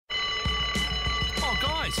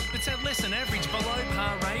Below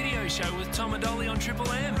Par radio show with Tom and Ollie on Triple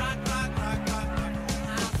M.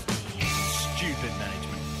 Stupid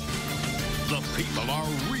management. The people are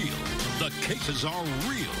real. The cases are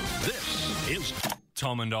real. This is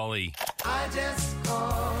Tom and Ollie. I just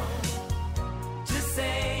called to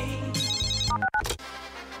say.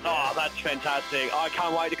 Oh, that's fantastic. I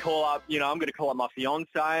can't wait to call up. I'm going to call up my fiance.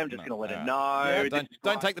 I'm just going to let her know. Yeah,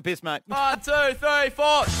 don't take the piss, mate. 1, 2, 3,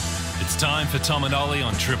 4. It's time for Tom and Ollie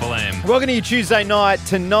on Triple M. Welcome to your Tuesday night.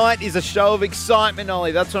 Tonight is a show of excitement,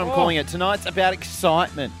 Ollie. That's what I'm calling it. Tonight's about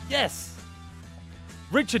excitement. Yes.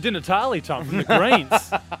 Richard Natale, Tom, from the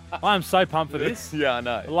Greens. I'm so pumped for this. Yeah, I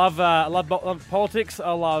know. I love politics.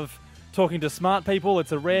 I love talking to smart people.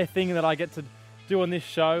 It's a rare thing that I get to do on this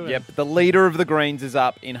show. Yep, the leader of the Greens is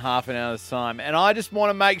up in half an hour's time. And I just want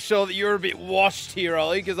to make sure that you're a bit washed here,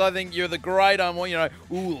 Ollie, because I think you're the great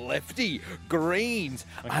lefty, Greens.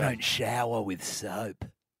 Okay. I don't shower with soap.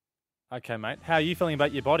 Okay, mate. How are you feeling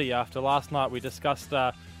about your body after last night we discussed...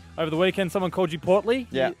 over the weekend, someone called you portly.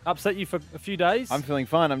 Yeah. Upset you for a few days. I'm feeling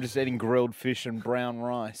fine. I'm just eating grilled fish and brown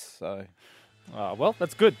rice. So, well,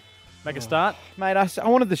 that's good. Make a start. Mate, I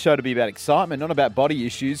wanted the show to be about excitement, not about body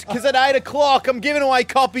issues. Because at 8 o'clock, I'm giving away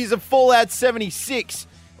copies of Fallout 76.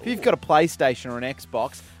 If you've got a PlayStation or an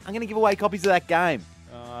Xbox, I'm going to give away copies of that game.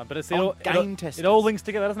 But it all links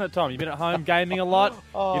together, doesn't it, Tom? You've been at home gaming a lot.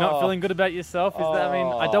 You're not feeling good about yourself.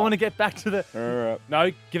 I don't want to get back to the... No,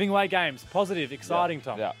 giving away games. Positive, exciting,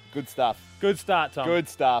 Tom. Yeah, good stuff. Good start, Tom. Good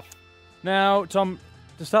stuff. Now, Tom,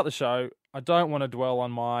 to start the show, I don't want to dwell on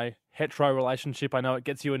my hetero relationship. I know it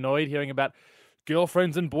gets you annoyed hearing about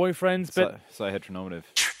girlfriends and boyfriends, but... So heteronormative.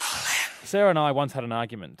 Sarah and I once had an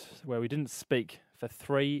argument where we didn't speak for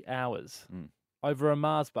 3 hours over a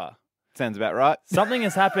Mars bar. Sounds about right. Something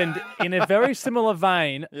has happened in a very similar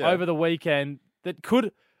vein over the weekend that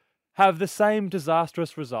could have the same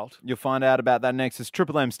disastrous result. You'll find out about that next. It's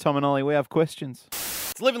Triple M's Tom and Ollie. We have questions.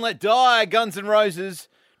 It's Live and Let Die, Guns N' Roses.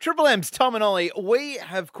 Triple M's Tom and Ollie. We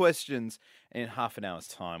have questions. And in half an hour's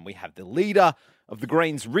time, we have the leader of the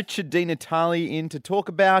Greens, Richard D. Natale, in to talk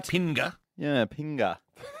about... Pinga. Yeah, Pinga.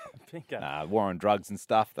 Pinga. War on drugs and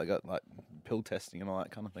stuff. They got pill testing and all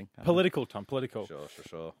that kind of thing. Political, Tom, political.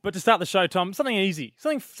 Sure. But to start the show, Tom, something easy,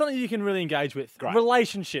 something you can really engage with. Great.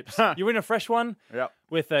 Relationships. You're in a fresh one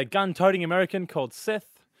with a gun-toting American called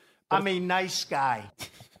Seth. Nice guy.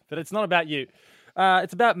 But it's not about you.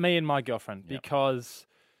 It's about me and my girlfriend because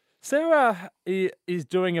Sarah is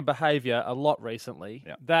doing a behaviour a lot recently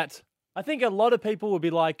that I think a lot of people would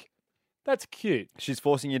be like, that's cute. She's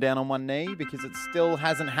forcing you down on one knee because it still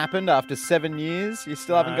hasn't happened after 7 years. You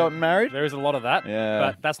still haven't gotten married? There is a lot of that,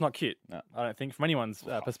 but that's not cute. No. I don't think from anyone's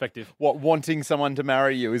perspective. What, wanting someone to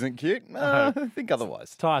marry you isn't cute? I think otherwise.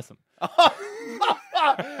 It's tiresome.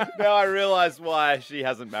 Now I realise why she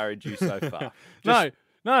hasn't married you so far.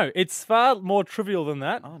 No, it's far more trivial than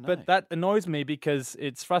that, Oh, no. but that annoys me because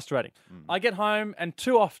it's frustrating. I get home and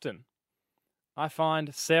too often I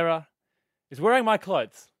find Sarah is wearing my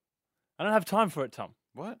clothes. I don't have time for it, Tom.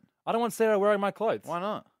 What? I don't want Sarah wearing my clothes. Why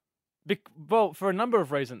not? Well, for a number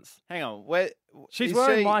of reasons. Hang on. She's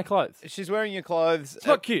wearing my clothes. She's wearing your clothes. It's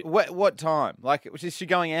not cute. What time? Like, is she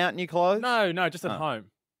going out in your clothes? No, just at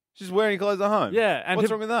home. She's wearing your clothes at home? Yeah. And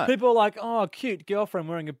what's wrong with that? People are like, oh, cute girlfriend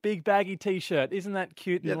wearing a big baggy T-shirt. Isn't that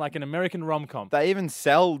cute? Yeah. In like an American rom-com. They even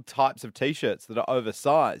sell types of T-shirts that are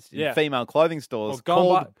oversized in female clothing stores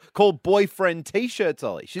called boyfriend T-shirts,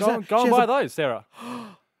 Ollie. Go and buy those, Sarah.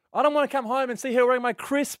 I don't want to come home and see her wearing my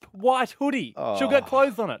crisp white hoodie. Oh. She'll get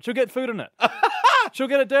clothes on it. She'll get food on it. She'll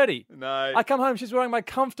get it dirty. No. I come home, she's wearing my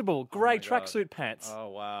comfortable grey tracksuit pants. Oh,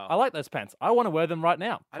 wow. I like those pants. I want to wear them right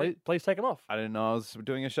now. Please take them off. I didn't know I was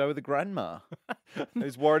doing a show with a grandma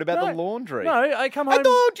who's worried about the laundry. No, I come home.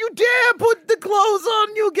 Don't you dare put the clothes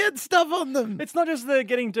on. You'll get stuff on them. It's not just the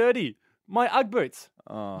getting dirty. My Ugg boots.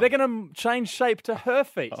 Oh. They're going to change shape to her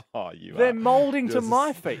feet. Oh, you They're are. moulding to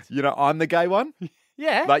my feet. You know, I'm the gay one.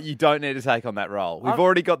 Yeah. But you don't need to take on that role. We've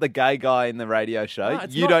already got the gay guy in the radio show. No,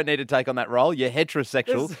 you don't need to take on that role. You're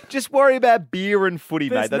heterosexual. Just worry about beer and footy,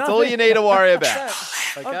 mate. That's all you need to worry about.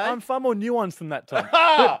 Okay? I'm far more nuanced than that,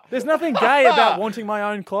 Tom. There's nothing gay about wanting my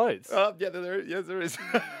own clothes. Yeah, there is.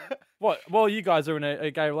 What? Well, you guys are in a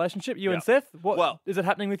gay relationship, you and Seth. What is it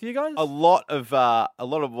happening with you guys? A lot of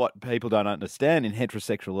what people don't understand in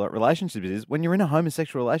heterosexual relationships is when you're in a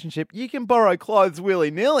homosexual relationship, you can borrow clothes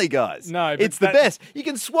willy-nilly, guys. No, but it's the best. You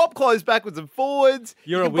can swap clothes backwards and forwards.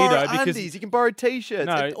 You're you a can borrow weirdo because undies, you can borrow t-shirts.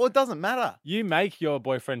 No. It doesn't matter. You make your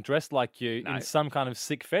boyfriend dress like you in some kind of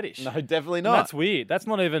sick fetish. No, definitely not. That's weird. That's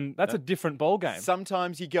not even. That's a different ball game.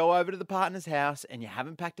 Sometimes you go over to the partner's house and you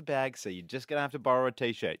haven't packed a bag, so you're just gonna have to borrow a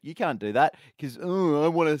t-shirt. You can't can't do that because I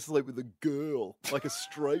want to sleep with a girl like a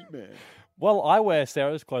straight man. Well, I wear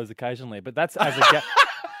Sarah's clothes occasionally, but that's as a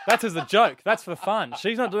that's as a joke. That's for fun.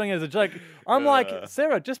 She's not doing it as a joke. I'm like,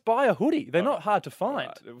 Sarah, just buy a hoodie. They're not hard to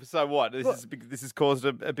find. So what? This has caused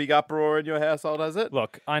a big uproar in your household, has it?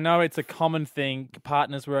 Look, I know it's a common thing.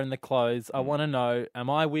 Partners wearing the clothes. I want to know, am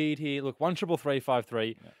I weird here? Look,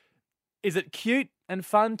 133353. Yeah. Is it cute and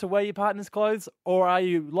fun to wear your partner's clothes, or are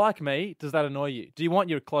you like me? Does that annoy you? Do you want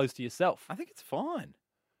your clothes to yourself? I think it's fine.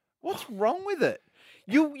 What's wrong with it?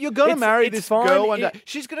 You're going to marry this girl one day.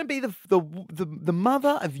 She's going to be the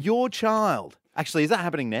mother of your child. Actually, is that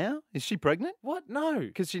happening now? Is she pregnant? What? No.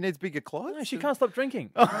 Because she needs bigger clothes? No, she can't stop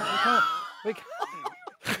drinking. We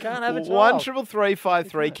can't have a child.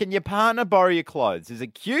 133353. Can your partner borrow your clothes? Is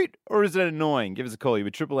it cute or is it annoying? Give us a call. You're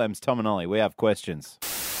with Triple M's Tom and Ollie. We have questions.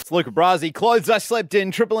 It's Luca Brasi. Clothes I slept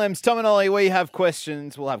in. Triple M's Tom and Ollie. We have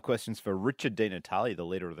questions. We'll have questions for Richard Di Natale, the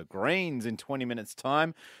leader of the Greens, in 20 minutes'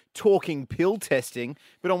 time, talking pill testing.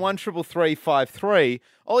 But on 133353,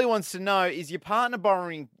 Ollie wants to know, is your partner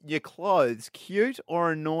borrowing your clothes cute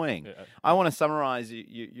or annoying? Yeah. I want to summarise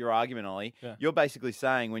your argument, Ollie. Yeah. You're basically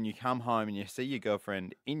saying when you come home and you see your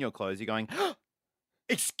girlfriend in your clothes, you're going,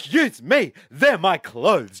 excuse me, they're my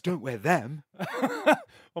clothes. Don't wear them.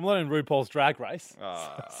 I'm not in RuPaul's Drag Race.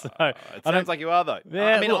 It sounds like you are, though.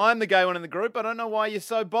 Yeah, I mean, I'm the gay one in the group. I don't know why you're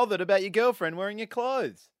so bothered about your girlfriend wearing your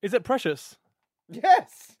clothes. Is it precious?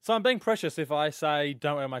 Yes. So I'm being precious if I say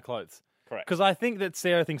don't wear my clothes. Correct. Because I think that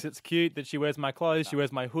Sarah thinks it's cute that she wears my clothes, she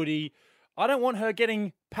wears my hoodie. I don't want her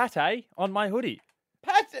getting pate on my hoodie.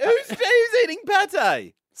 Who's eating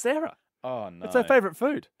pate? Sarah. Oh, no. It's her favourite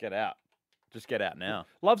food. Get out. Just get out now.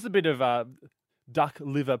 Loves a bit of duck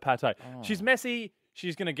liver pate. Oh. She's messy.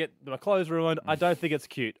 She's going to get my clothes ruined. I don't think it's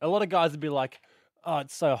cute. A lot of guys would be like, oh,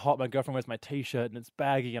 it's so hot. My girlfriend wears my T-shirt and it's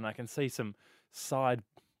baggy and I can see some side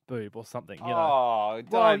boob or something. You know? Oh,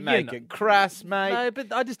 don't make it crass, mate. No,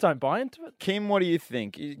 but I just don't buy into it. Kim, what do you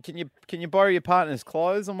think? Can you borrow your partner's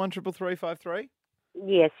clothes on 133353?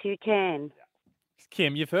 Yes, you can.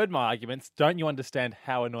 Kim, you've heard my arguments. Don't you understand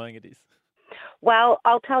how annoying it is? Well,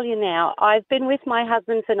 I'll tell you now. I've been with my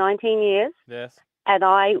husband for 19 years. Yes. And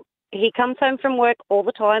he comes home from work all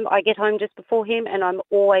the time. I get home just before him, and I'm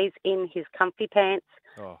always in his comfy pants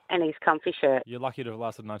and his comfy shirt. You're lucky to have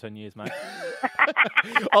lasted 19 years, mate.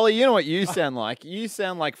 Ollie, you know what you sound like? You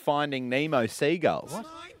sound like Finding Nemo seagulls. What?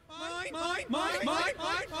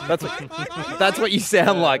 That's what you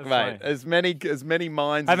sound like, mate. Funny. As many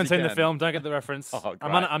minds. I haven't seen the film. Don't get the reference. Oh,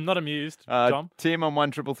 I'm not amused. Tom. Tim on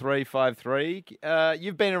 133353.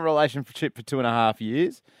 You've been in a relationship for 2.5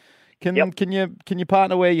 years. Can your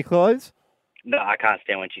partner wear your clothes? No, I can't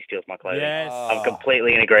stand when she steals my clothing. Yes. I'm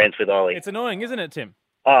completely in agreement with Ollie. It's annoying, isn't it, Tim?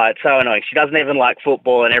 Oh, it's so annoying. She doesn't even like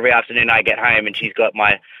football, and every afternoon I get home and she's got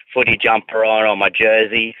my footy jumper on or my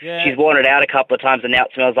jersey. Yeah. She's worn it out a couple of times and now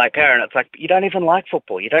it smells like her, and it's like, you don't even like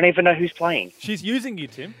football. You don't even know who's playing. She's using you,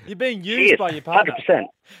 Tim. You're being used by your partner. 100%.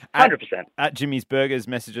 100%. At Jimmy's Burgers,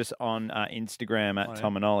 message us on Instagram at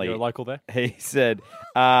Tom and Ollie. You're local there? He said,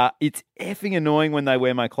 it's effing annoying when they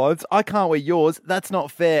wear my clothes. I can't wear yours. That's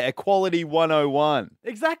not fair. Equality 101.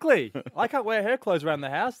 Exactly. I can't wear her clothes around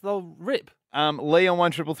the house. They'll rip. Lee on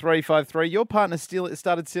 133353, your partner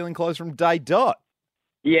started stealing clothes from day dot.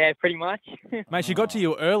 Yeah, pretty much. Mate, she got to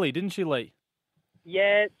you early, didn't she, Lee?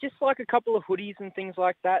 Yeah, just like a couple of hoodies and things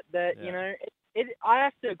like that. You know, I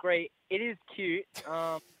have to agree, it is cute.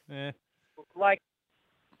 Yeah. Like,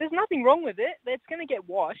 there's nothing wrong with it. It's going to get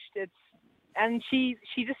washed. And she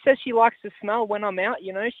just says she likes to smell when I'm out.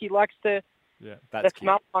 You know, she likes to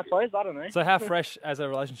smell my clothes. I don't know. So how fresh as a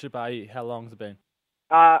relationship are you? How long has it been?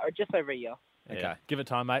 Just over a year. Okay, yeah. Give it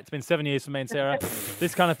time, mate. It's been 7 years for me and Sarah.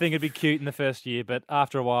 This kind of thing would be cute in the first year, but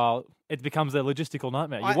after a while, it becomes a logistical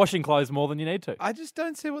nightmare. You're washing clothes more than you need to. I just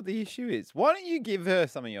don't see what the issue is. Why don't you give her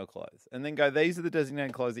some of your clothes and then go, these are the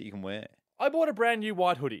designated clothes that you can wear? I bought a brand new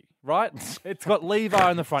white hoodie, right? It's got Levi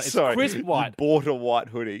on the front. It's crisp white. You bought a white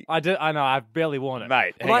hoodie. I know. I've barely worn it.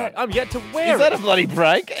 Mate, I'm yet to wear it. Is that a bloody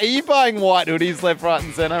prank? Are you buying white hoodies left, right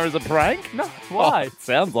and centre as a prank? No. Why? Oh,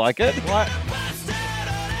 sounds like it. Why?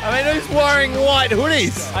 I mean, who's wearing white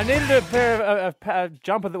hoodies? I needed a pair of a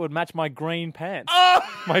jumper that would match my green pants.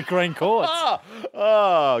 My green cords.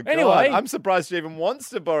 God. Anyway, I'm surprised she even wants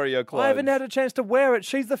to borrow your clothes. I haven't had a chance to wear it.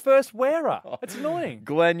 She's the first wearer. It's annoying.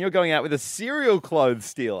 Glenn, you're going out with a serial clothes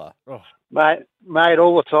stealer. Oh. Mate,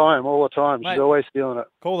 all the time. She's always stealing it.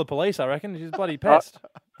 Call the police, I reckon. She's a bloody pest.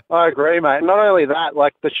 I agree, mate. Not only that,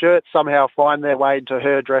 like the shirts somehow find their way into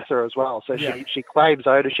her dresser as well. So she claims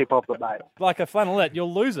ownership of them, mate. Like a flannelette,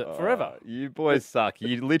 you'll lose it forever. You boys suck.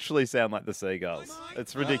 You literally sound like the seagulls.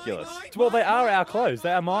 It's ridiculous. Well, they are our clothes.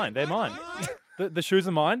 They are mine. They're mine. The shoes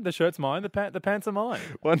are mine. The shirt's mine. The pants are mine.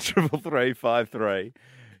 133353.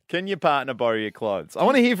 Can your partner borrow your clothes? I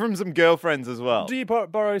want to hear from some girlfriends as well. Do you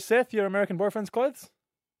borrow Seth, your American boyfriend's clothes?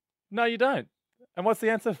 No, you don't. And what's the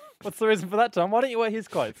answer? What's the reason for that, Tom? Why don't you wear his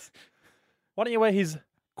clothes? Why don't you wear his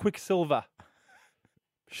Quicksilver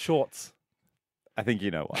shorts? I think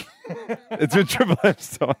you know why. It's with Triple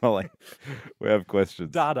M's Tom and Ollie. We have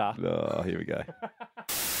questions. Dada. Oh, here we go.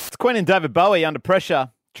 It's Queen and David Bowie under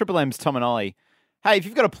pressure. Triple M's Tom and Ollie. Hey, if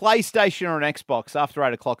you've got a PlayStation or an Xbox after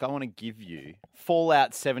 8 o'clock, I want to give you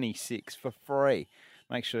Fallout 76 for free.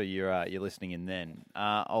 Make sure you're listening in then.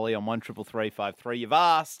 Ollie on 133353. You've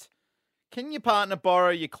asked, can your partner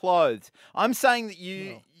borrow your clothes? I'm saying that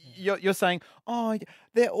you're saying, oh,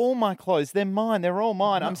 they're all my clothes. They're mine. They're all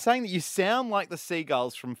mine. No. I'm saying that you sound like the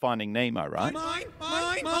seagulls from Finding Nemo, right? Mine.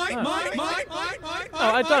 No,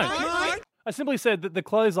 I don't. I simply said that the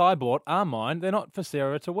clothes I bought are mine. They're not for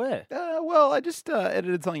Sarah to wear. Well, I just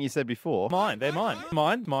edited something you said before. Mine. They're mine.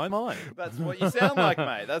 Mine. That's what you sound like,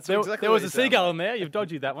 mate. That's exactly there was what a seagull in there. You've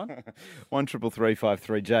dodged that one.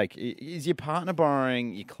 133353. Jake, is your partner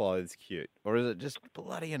borrowing your clothes cute, or is it just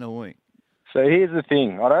bloody annoying? So here's the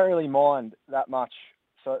thing. I don't really mind that much.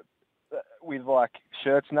 So with like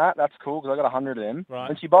shirts and that's cool because I got 100 of them. Right.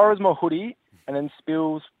 When she borrows my hoodie and then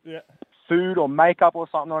spills food or makeup or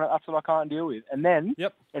something on it, that's what I can't deal with. And then,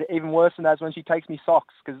 and even worse than that is when she takes me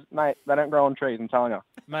socks because, mate, they don't grow on trees, I'm telling you.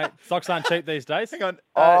 Mate, socks aren't cheap these days. Hang on.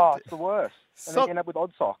 It's the worst. And then you end up with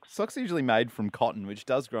odd socks. Socks are usually made from cotton, which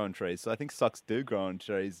does grow on trees. So I think socks do grow on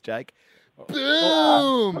trees, Jake.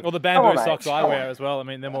 Boom! Or the bamboo socks I wear as well. I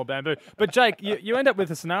mean, they're more bamboo. But Jake, you end up with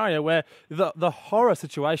a scenario where the horror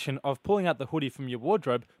situation of pulling out the hoodie from your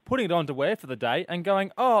wardrobe, putting it on to wear for the day, and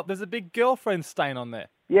going, oh, there's a big girlfriend stain on there.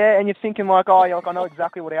 Yeah, and you're thinking like, I know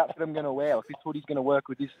exactly what outfit I'm going to wear. Like this hoodie's going to work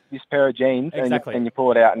with this pair of jeans. Exactly. And you pull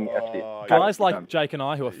it out and that's it. Guys like Jake and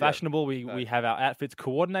I who are fashionable, we have our outfits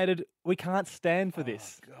coordinated. We can't stand for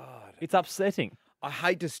this. God. It's upsetting. I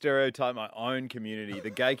hate to stereotype my own community,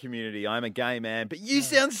 the gay community. I'm a gay man, but you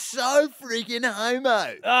sound so freaking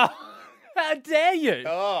homo. Oh, how dare you?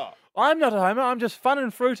 Oh. I'm not a homo. I'm just fun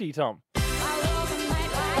and fruity, Tom.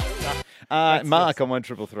 Mark on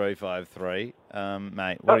 133353.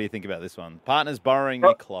 Mate, what do you think about this one? Partners borrowing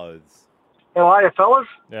your clothes. How are you, fellas?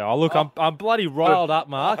 Yeah, look, I'm bloody riled up,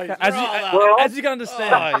 Mark. As you can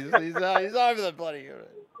understand. He's over the bloody...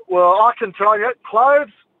 Well, I can tell you,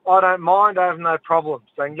 clothes, I don't mind. I have no problems.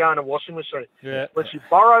 They can go in a washing machine. Yeah. But she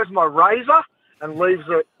borrows my razor and leaves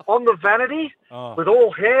it on the vanity with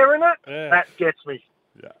all hair in it, that gets me.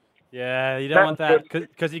 Yeah, you don't want that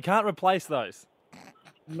because you can't replace those.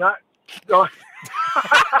 No. Gotcha.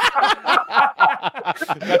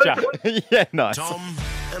 Yeah, nice. Tom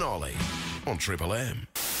and Ollie on Triple M.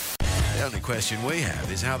 The only question we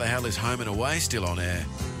have is how the hell is Home and Away still on air?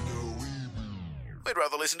 We'd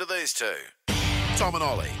rather listen to these two. Tom and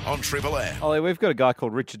Ollie on Triple M. Ollie, we've got a guy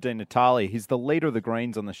called Richard Natale. He's the leader of the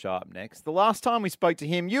Greens on the show up next. The last time we spoke to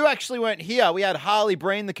him, you actually weren't here. We had Harley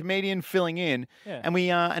Breen, the comedian, filling in. Yeah. And we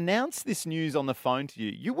announced this news on the phone to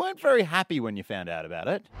you. You weren't very happy when you found out about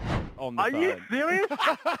it. On the phone. Are you serious?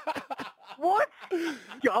 What?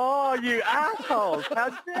 Oh, you assholes.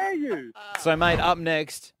 How dare you? So, mate, up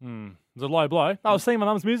next... It was a low blow. I was seeing my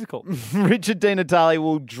mum's musical. Richard Natale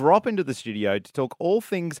will drop into the studio to talk all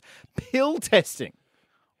things pill testing.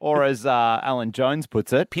 Or as Alan Jones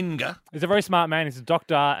puts it, Pinga. He's a very smart man. He's a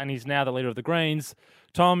doctor and he's now the leader of the Greens.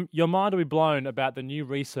 Tom, your mind will be blown about the new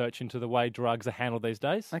research into the way drugs are handled these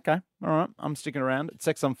days. Okay, all right. I'm sticking around. It's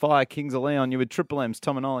Sex on Fire, Kings of Leon. You with Triple M's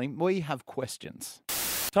Tom and Ollie. We have questions.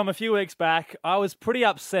 Tom, a few weeks back, I was pretty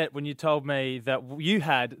upset when you told me that you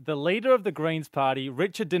had the leader of the Greens Party,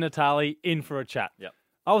 Richard Natale, in for a chat. Yep.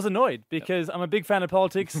 I was annoyed because I'm a big fan of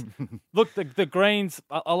politics. Look, the Greens,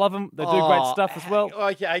 I love them. They do great stuff as well.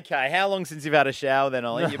 Okay. How long since you've had a shower then,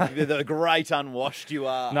 Ollie? You're the great unwashed you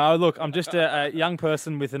are. No, look, I'm just a young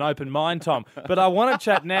person with an open mind, Tom. But I want to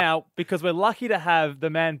chat now because we're lucky to have the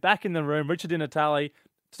man back in the room, Richard Natale.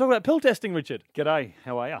 Let's talk about pill testing, Richard. G'day,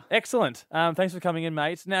 how are you? Excellent. Thanks for coming in,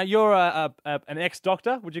 mate. Now, you're an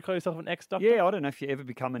ex-doctor. Would you call yourself an ex-doctor? Yeah, I don't know if you ever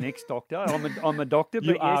become an ex-doctor. I'm a doctor.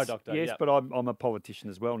 You but are yes, a doctor, yes, yep. but I'm a politician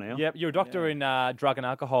as well now. Yep, you're a doctor in drug and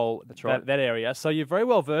alcohol. That's right. That area. So you're very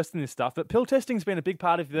well versed in this stuff. But pill testing's been a big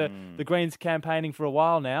part of the Greens campaigning for a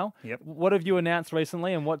while now. Yep. What have you announced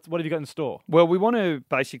recently, and what have you got in store? Well, we want to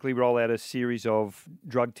basically roll out a series of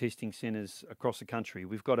drug testing centres across the country.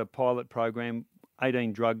 We've got a pilot program,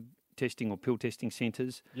 18 drug testing or pill testing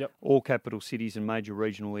centres, all capital cities and major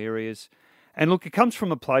regional areas. And look, it comes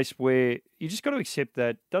from a place where you just got to accept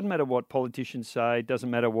that doesn't matter what politicians say,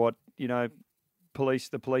 doesn't matter what, the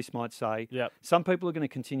police might say. Yep. Some people are going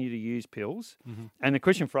to continue to use pills. Mm-hmm. And the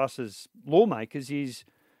question for us as lawmakers is,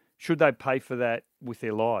 should they pay for that with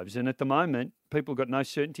their lives? And at the moment, people have got no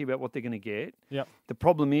certainty about what they're going to get. Yep. The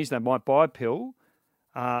problem is they might buy a pill.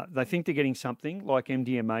 They think they're getting something like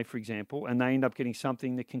MDMA, for example, and they end up getting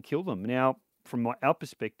something that can kill them. Now, from our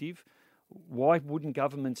perspective, why wouldn't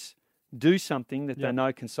governments do something that they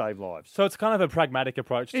know can save lives? So it's kind of a pragmatic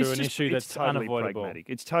approach to an issue that's totally unavoidable. Pragmatic.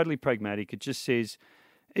 It's totally pragmatic. It just says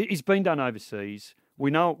it's been done overseas.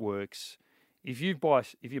 We know it works. If you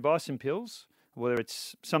buy some pills, whether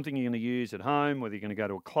it's something you're going to use at home, whether you're going to go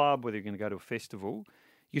to a club, whether you're going to go to a festival,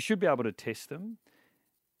 you should be able to test them.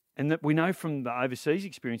 And that we know from the overseas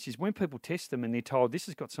experiences, when people test them and they're told this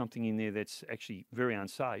has got something in there that's actually very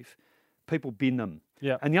unsafe, people bin them.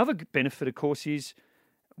 Yeah. And the other benefit, of course, is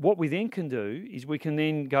what we then can do is we can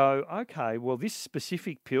then go, okay, well, this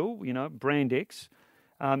specific pill, brand X,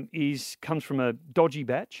 comes from a dodgy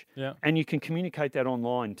batch, and you can communicate that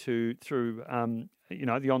online through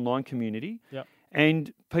the online community. Yeah.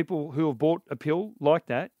 And people who have bought a pill like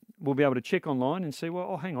that will be able to check online and see, well,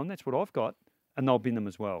 oh, hang on, that's what I've got. And they'll bin them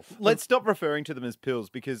as well. Let's stop referring to them as pills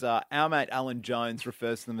because our mate Alan Jones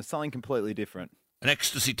refers to them as something completely different. An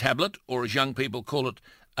ecstasy tablet, or as young people call it,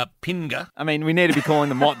 a pinga. I mean, we need to be calling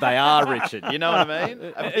them what they are, Richard. You know what I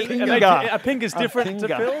mean? A pinga's different to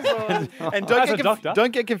pills? And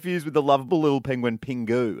don't get confused with the lovable little penguin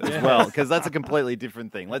Pingu as well, because that's a completely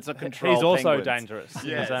different thing. Let's not control He's also penguins. dangerous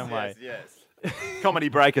in his own way. Yes. Comedy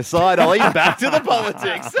break aside, Ollie, back to the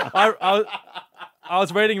politics. I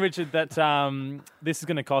was reading, Richard, that this is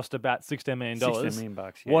going to cost about $16 million. $16 million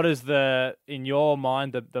bucks, yeah. What is in your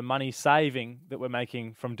mind, the money saving that we're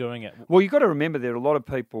making from doing it? Well, you've got to remember there are a lot of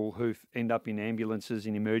people who end up in ambulances,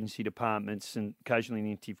 in emergency departments, and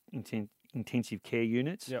occasionally in intensive care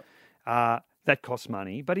units. Yep. That costs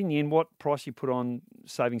money. But in the end, what price you put on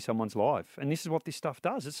saving someone's life? And this is what this stuff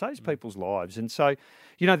does. It saves people's lives. And so,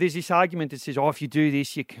 there's this argument that says, if you do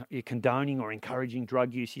this, you're condoning or encouraging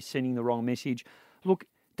drug use, you're sending the wrong message. Look,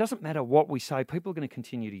 it doesn't matter what we say. People are going to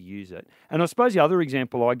continue to use it. And I suppose the other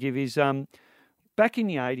example I give is back in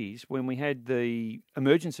the 80s when we had the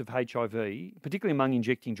emergence of HIV, particularly among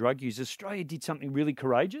injecting drug users, Australia did something really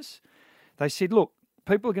courageous. They said, look,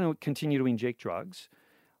 people are going to continue to inject drugs.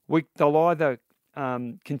 They'll either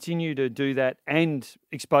continue to do that and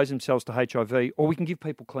expose themselves to HIV, or we can give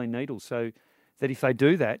people clean needles so that if they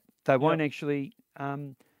do that, they won't actually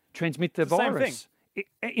transmit the virus. Same thing.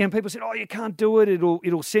 People said, you can't do it.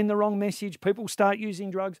 It'll send the wrong message. People start using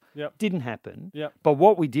drugs. Yep. Didn't happen. Yep. But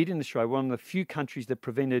what we did in Australia, one of the few countries that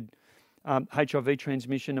prevented HIV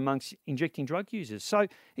transmission amongst injecting drug users. So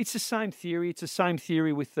it's the same theory. It's the same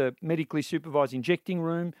theory with the medically supervised injecting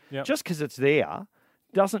room. Yep. Just because it's there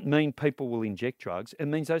doesn't mean people will inject drugs. It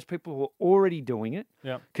means those people who are already doing it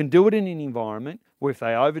can do it in an environment where if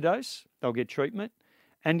they overdose, they'll get treatment.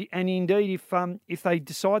 And indeed, if they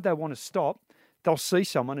decide they want to stop, they'll see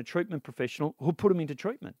someone, a treatment professional, who'll put them into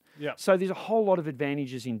treatment. Yeah. So there's a whole lot of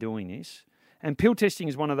advantages in doing this. And pill testing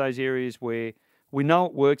is one of those areas where we know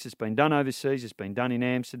it works. It's been done overseas. It's been done in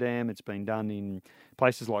Amsterdam. It's been done in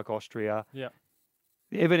places like Austria. Yeah.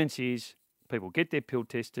 The evidence is people get their pill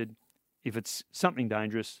tested. If it's something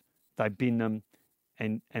dangerous, they bin them,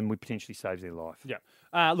 and we potentially saves their life. Yeah.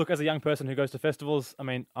 Look, as a young person who goes to festivals, I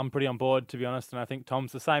mean, I'm pretty on board, to be honest, and I think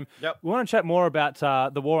Tom's the same. Yep. We want to chat more about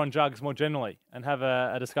the war on drugs more generally and have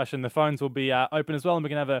a discussion. The phones will be open as well, and we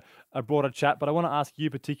can have a broader chat. But I want to ask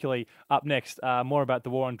you particularly up next more about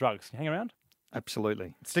the war on drugs. Can you hang around?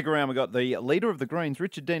 Absolutely. Stick around. We've got the leader of the Greens,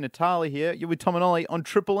 Richard Natale here. You're with Tom and Ollie on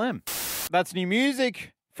Triple M. That's new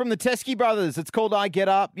music From the Teskey Brothers, it's called I Get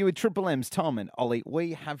Up. You with Triple M's Tom and Ollie.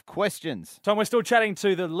 We have questions. Tom, we're still chatting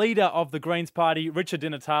to the leader of the Greens Party, Richard Di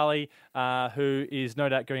Natale, who is no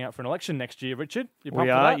doubt going up for an election next year. Richard, you pumped We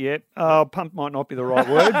for are, that? yep. Pumped might not be the right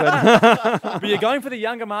word, but... But you're going for the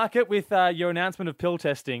younger market with your announcement of pill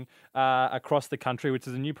testing across the country, which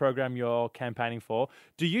is a new program you're campaigning for.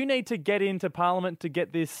 Do you need to get into Parliament to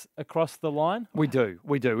get this across the line? We do.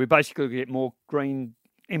 We basically get more Green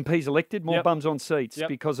MPs elected, more bums on seats,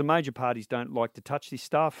 because the major parties don't like to touch this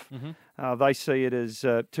stuff. They see it as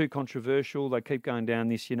too controversial. They keep going down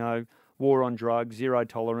this, war on drugs, zero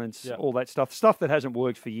tolerance, all that stuff that hasn't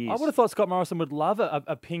worked for years. I would have thought Scott Morrison would love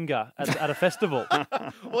a pinger at a festival.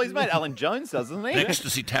 Well, he's made Alan Jones, doesn't he?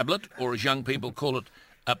 Ecstasy tablet, or as young people call it,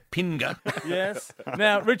 a pinga. Yes.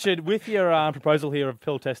 Now, Richard, with your proposal here of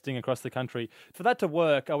pill testing across the country, for that to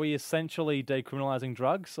work, are we essentially decriminalising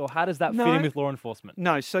drugs, or how does that fit in with law enforcement?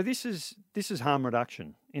 No. So this is harm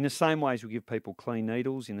reduction. In the same way as we give people clean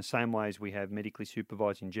needles, in the same way as we have medically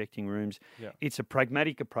supervised injecting rooms, it's a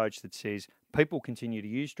pragmatic approach that says people continue to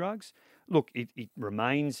use drugs. Look, it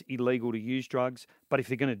remains illegal to use drugs, but if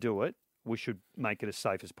they're going to do it, we should make it as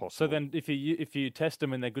safe as possible. So then if you test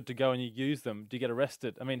them and they're good to go and you use them, do you get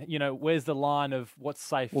arrested? I mean, where's the line of what's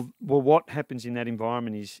safe? Well, what happens in that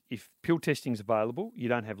environment is if pill testing's available, you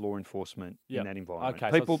don't have law enforcement in that environment.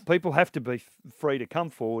 Okay, people have to be free to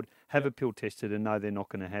come forward, have a pill tested and know they're not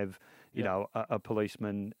going to have a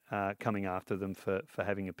policeman coming after them for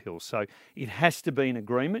having a pill. So it has to be an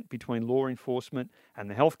agreement between law enforcement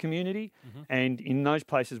and the health community. And in those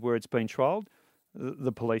places where it's been trialled,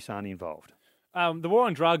 the police aren't involved. The War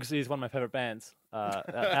on Drugs is one of my favourite bands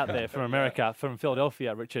out there from America, from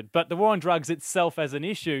Philadelphia, Richard. But the War on Drugs itself as an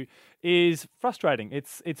issue is frustrating.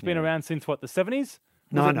 It's been around since, the 70s?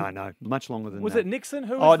 No, much longer than that. Was it Nixon?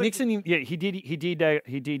 Who was Nixon, he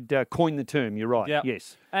did coin the term, you're right,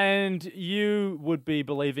 yes. And you would be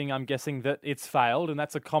believing, I'm guessing, that it's failed, and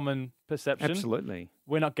that's a common perception. Absolutely.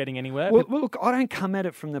 We're not getting anywhere. Well, look, I don't come at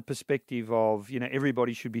it from the perspective of,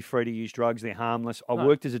 everybody should be free to use drugs, they're harmless. I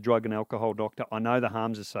worked as a drug and alcohol doctor. I know the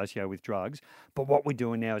harms associated with drugs, but what we're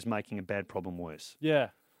doing now is making a bad problem worse. Yeah.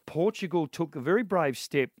 Portugal took a very brave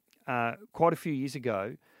step quite a few years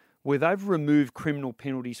ago where they've removed criminal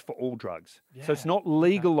penalties for all drugs. Yeah. So it's not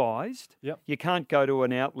legalised. Yep. You can't go to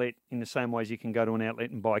an outlet in the same way as you can go to an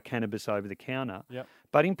outlet and buy cannabis over the counter. Yep.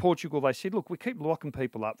 But in Portugal, they said, look, we keep locking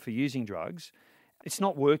people up for using drugs. It's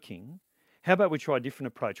not working. How about we try a different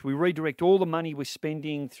approach? We redirect all the money we're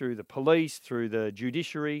spending through the police, through the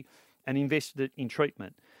judiciary, and invest it in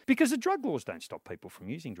treatment. Because the drug laws don't stop people from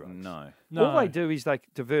using drugs. No. All they do is they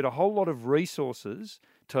divert a whole lot of resources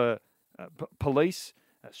to police,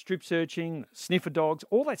 strip searching, sniffer dogs,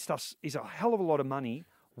 all that stuff is a hell of a lot of money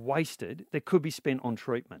wasted that could be spent on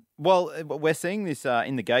treatment. Well, we're seeing this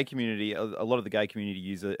in the gay community. A lot of the gay community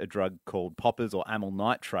use a drug called poppers or amyl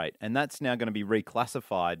nitrate, and that's now going to be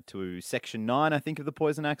reclassified to Section 9, I think, of the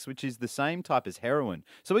Poison Acts, which is the same type as heroin.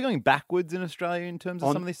 So we're going backwards in Australia in terms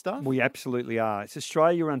of some of this stuff? We absolutely are.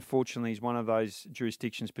 Australia, unfortunately, is one of those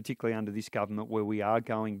jurisdictions, particularly under this government, where we are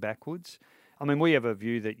going backwards. I mean, we have a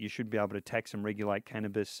view that you should be able to tax and regulate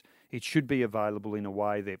cannabis. It should be available in a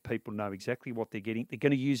way that people know exactly what they're getting. They're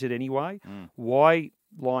going to use it anyway. Why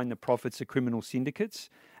line the profits of criminal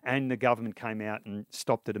syndicates? And the government came out and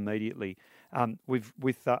stopped it immediately.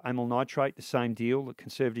 With amyl nitrate, the same deal. The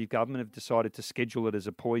Conservative government have decided to schedule it as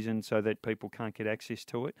a poison so that people can't get access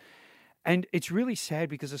to it. And it's really sad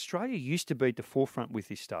because Australia used to be at the forefront with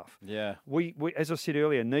this stuff. Yeah. We as I said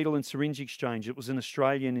earlier, needle and syringe exchange, it was an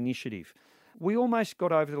Australian initiative. We almost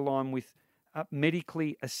got over the line with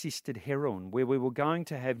medically assisted heroin, where we were going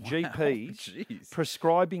to have GPs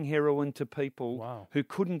prescribing heroin to people who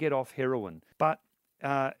couldn't get off heroin. But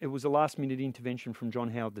it was a last-minute intervention from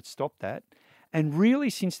John Howard that stopped that. And really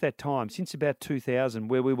since that time, since about 2000,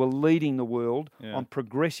 where we were leading the world on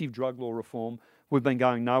progressive drug law reform, we've been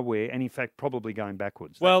going nowhere and, in fact, probably going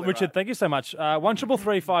backwards. Well, Richard, thank you so much.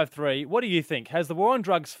 133353, what do you think? Has the war on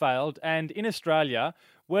drugs failed? And in Australia,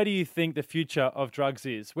 where do you think the future of drugs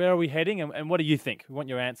is? Where are we heading and what do you think? We want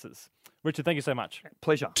your answers. Richard, thank you so much.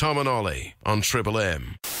 Pleasure. Tom and Ollie on Triple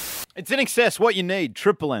M. It's in excess what you need.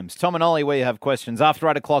 Triple M's. Tom and Ollie, where you have questions. After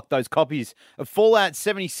 8 o'clock, those copies of Fallout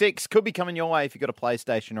 76 could be coming your way if you've got a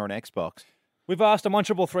PlayStation or an Xbox. We've asked on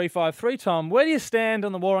 133353, Tom, where do you stand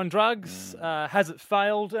on the war on drugs? Has it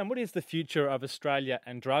failed? And what is the future of Australia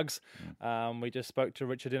and drugs? We just spoke to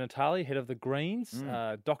Richard Di Natale, head of the Greens,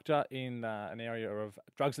 doctor in an area of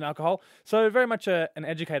drugs and alcohol. So very much an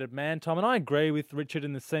educated man, Tom. And I agree with Richard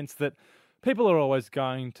in the sense that people are always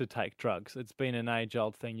going to take drugs. It's been an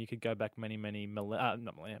age-old thing. You could go back many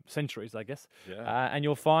centuries, I guess. Yeah. And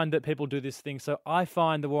you'll find that people do this thing. So I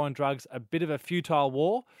find the war on drugs a bit of a futile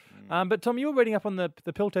war. But Tom, you were reading up on the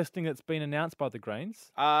pill testing that's been announced by the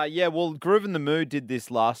Greens. Yeah, well, Groove and the Moo did this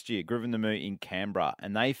last year. Groove and the Moo in Canberra,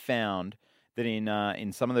 and they found that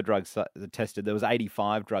in some of the drugs tested, there was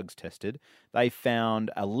 85 drugs tested. They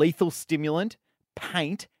found a lethal stimulant,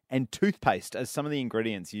 paint, and toothpaste as some of the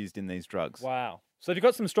ingredients used in these drugs. Wow. So if you've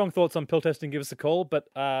got some strong thoughts on pill testing, give us a call. But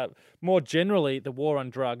more generally, the war on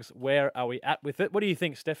drugs, where are we at with it? What do you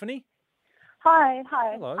think, Stephanie? Hi.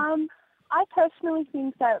 Hello. I personally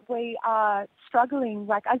think that we are struggling,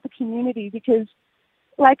 like, as a community because,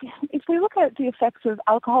 like, if we look at the effects of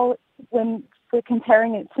alcohol when we're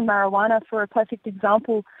comparing it to marijuana for a perfect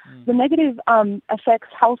example, the negative effects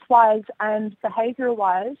health-wise and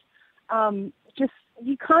behavioural-wise, just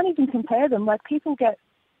you can't even compare them. Like, people get,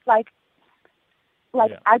 like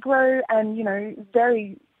aggro and,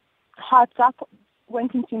 very hyped up when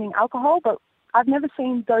consuming alcohol, but I've never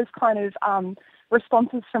seen those kind of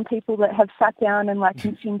responses from people that have sat down and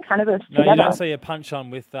consumed cannabis together. No, you don't see a punch on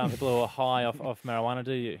with people who are high off marijuana,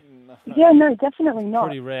 do you? Yeah, no, definitely not.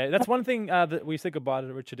 Pretty rare. That's one thing that we said goodbye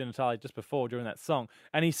to Richard in Natale just before during that song,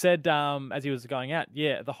 and he said as he was going out,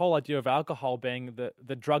 the whole idea of alcohol being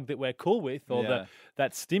the drug that we're cool with or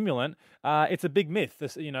that stimulant, it's a big myth.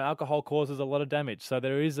 This, alcohol causes a lot of damage, so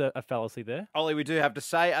there is a fallacy there. Ollie, we do have to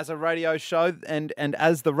say, as a radio show and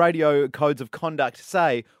as the radio codes of conduct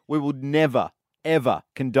say, we would never, ever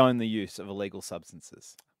condone the use of illegal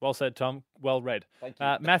substances. Well said, Tom. Well read. Thank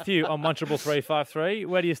you. Matthew on 13353.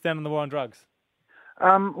 Where do you stand on the war on drugs?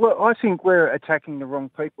 Well, I think we're attacking the wrong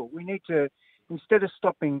people. We need to, instead of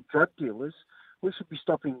stopping drug dealers, we should be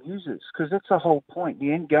stopping users because that's the whole point.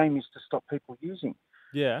 The end game is to stop people using.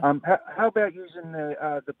 Yeah. How about using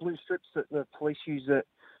the blue strips that the police use at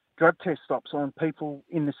drug test stops on people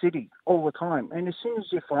in the city all the time? And as soon as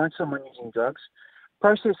you find someone using drugs,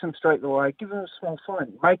 process them straight away, give them a small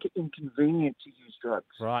fine, make it inconvenient to use drugs.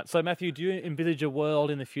 Right. So, Matthew, do you envisage a world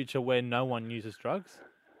in the future where no one uses drugs?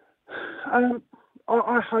 I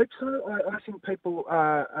hope so. I think people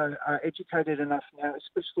are educated enough now,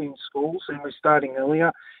 especially in schools, and we're starting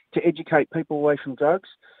earlier, to educate people away from drugs.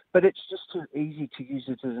 But it's just too easy to use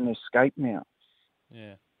it as an escape now.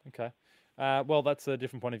 Yeah, okay. Well, that's a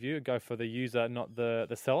different point of view. Go for the user, not the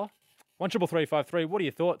seller. 13353, what are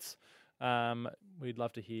your thoughts? We'd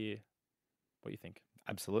love to hear what you think.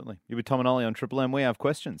 Absolutely. You're with Tom and Ollie on Triple M. We have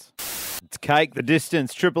questions. It's Cake, The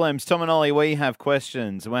Distance, Triple M's Tom and Ollie. We have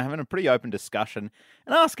questions. And we're having a pretty open discussion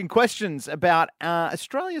and asking questions about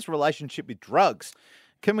Australia's relationship with drugs.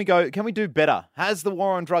 Can we do better? Has the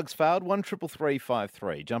war on drugs failed?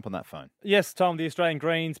 13353. Jump on that phone. Yes, Tom, the Australian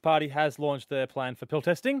Greens Party has launched their plan for pill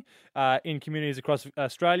testing in communities across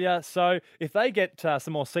Australia. So if they get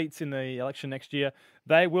some more seats in the election next year,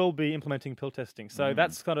 they will be implementing pill testing. So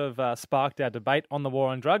that's kind of sparked our debate on the war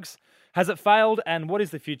on drugs. Has it failed? And what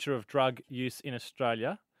is the future of drug use in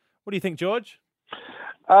Australia? What do you think, George?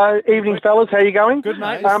 Evening, fellas. How you going? Good,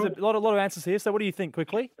 mate. There's a lot of answers here. So what do you think,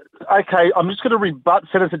 quickly? Okay, I'm just going to rebut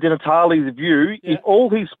Senator Di Natale's view. Yeah. In all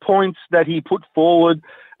his points that he put forward,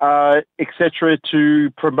 etc.,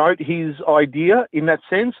 to promote his idea in that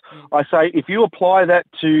sense, I say if you apply that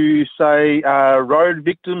to, say, road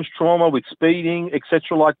victims, trauma with speeding,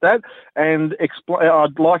 etc., like that, and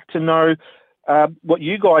I'd like to know what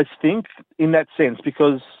you guys think in that sense,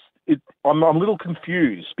 because I'm a little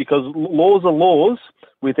confused, because laws are laws.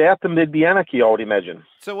 Without them, there'd be anarchy, I would imagine.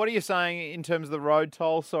 So what are you saying in terms of the road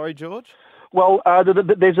toll? Sorry, George? Well,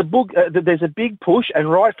 there's a big push,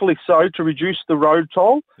 and rightfully so, to reduce the road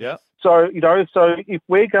toll. Yeah. So, so if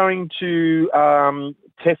we're going to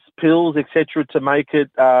test pills, etc., to make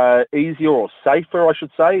it easier or safer, I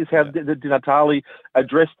should say, is how Di Natale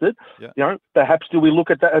addressed it. Yeah. Perhaps do we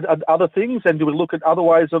look at other things, and do we look at other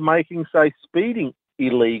ways of making, say, speeding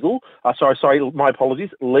illegal? My apologies,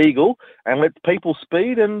 legal, and let people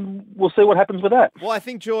speed, and we'll see what happens with that. Well, I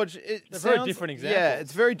think, George, very different examples. Yeah,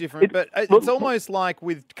 it's very different, but it's almost like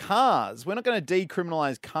with cars. We're not going to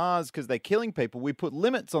decriminalise cars because they're killing people. We put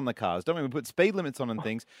limits on the cars, don't we? We put speed limits on and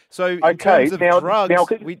things. So in terms of drugs,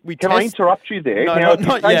 we can I interrupt you there? No,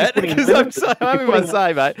 not yet, because I'm going to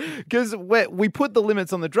say, mate, because we put the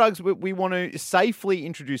limits on the drugs. We want to safely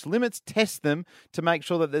introduce limits, test them to make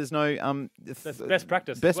sure that there's no best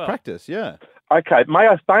practice. Best practice, yeah. Okay, may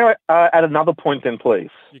I add another point then, please?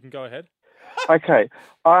 You can go ahead. Okay.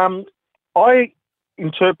 I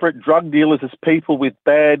interpret drug dealers as people with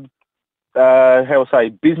bad,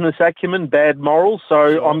 business acumen, bad morals.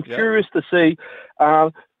 So I'm curious to see,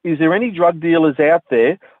 is there any drug dealers out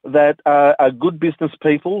there that are good business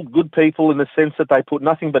people, good people in the sense that they put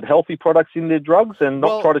nothing but healthy products in their drugs and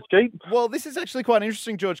not try to cheat? Well, this is actually quite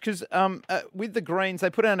interesting, George, because with the Greens, they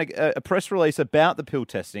put out a press release about the pill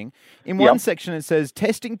testing. In one section, it says,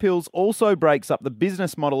 testing pills also breaks up the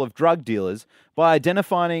business model of drug dealers by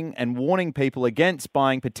identifying and warning people against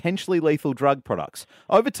buying potentially lethal drug products.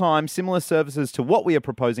 Over time, similar services to what we are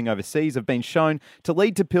proposing overseas have been shown to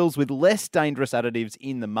lead to pills with less dangerous additives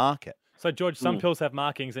in the market. So, George, some pills have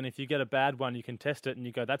markings, and if you get a bad one, you can test it and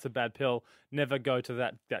you go, that's a bad pill. Never go to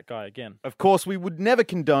that guy again. Of course, we would never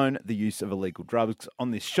condone the use of illegal drugs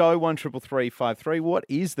on this show. 133353. What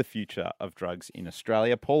is the future of drugs in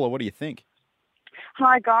Australia? Paula, what do you think?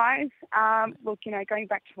 Hi, guys. Look, going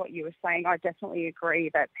back to what you were saying, I definitely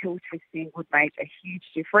agree that pill testing would make a huge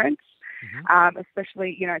difference.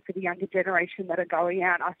 Especially, for the younger generation that are going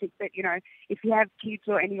out. I think that, if you have kids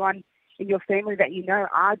or anyone in your family that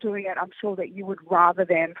are doing it, I'm sure that you would rather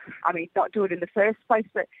them, not do it in the first place,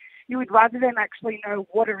 but you would rather them actually know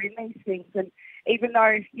what are in these things. And even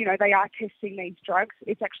though, they are testing these drugs,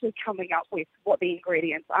 it's actually coming up with what the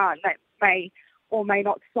ingredients are. And that may or may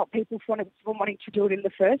not stop people from wanting to do it in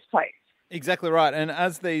the first place. Exactly right. And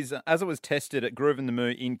as it was tested at Groove and the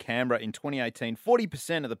Moo in Canberra in 2018,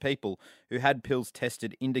 40% of the people who had pills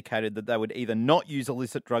tested indicated that they would either not use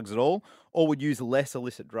illicit drugs at all or would use less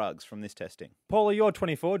illicit drugs from this testing. Paula, you're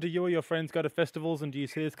 24. Do you or your friends go to festivals and do you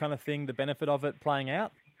see this kind of thing, the benefit of it playing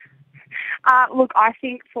out? Look, I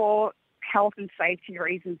think for health and safety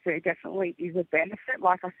reasons, there definitely is a benefit.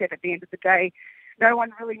 Like I said, at the end of the day, no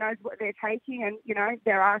one really knows what they're taking, and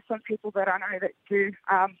there are some people that I know that do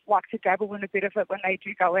like to dabble in a bit of it when they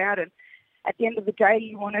do go out. And at the end of the day,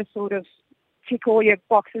 you want to sort of tick all your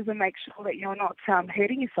boxes and make sure that you're not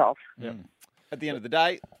hurting yourself. Yeah. At the end of the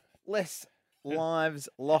day, less lives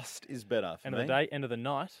lost is better. End of the day, end of the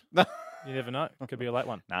night. You never know. It could be a late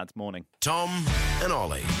one. Nah, it's morning. Tom and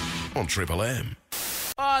Ollie on Triple M.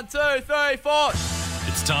 1, 2, 3, 4.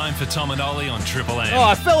 It's time for Tom and Ollie on Triple M. Oh,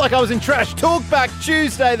 I felt like I was in Trash Talk Back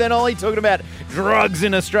Tuesday then, Ollie, talking about drugs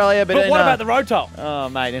in Australia. But what about the road toll? Oh,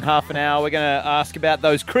 mate, in half an hour, we're going to ask about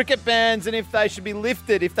those cricket bans and if they should be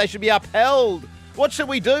lifted, if they should be upheld. What should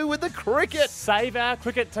we do with the cricket? Save our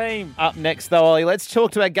cricket team. Up next, though, Ollie, let's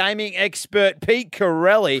talk to our gaming expert, Pete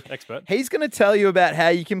Corelli. Expert. He's going to tell you about how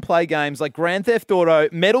you can play games like Grand Theft Auto,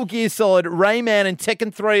 Metal Gear Solid, Rayman, and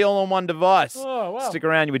Tekken 3 all on one device. Oh, wow. Stick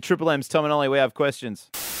around. You're with Triple M's Tom and Ollie. We have questions.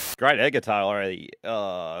 Great air guitar already.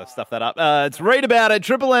 Stuff that up. It's Read About It.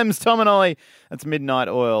 Triple M's Tom and Ollie. That's Midnight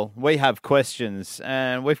Oil. We have questions,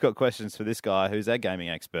 and we've got questions for this guy who's our gaming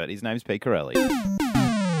expert. His name's Pete Corelli.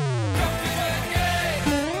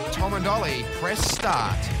 Tom and Ollie, press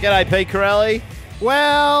start. G'day, Pete Corelli.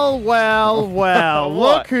 Well, What?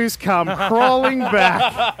 look who's come crawling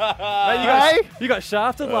back. Mate, you got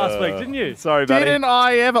shafted last week, didn't you? Sorry, buddy. Didn't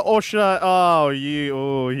I ever? Or should I?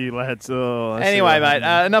 You lads. Anyway,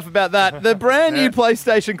 mate, enough about that. The brand new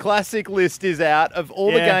PlayStation Classic list is out of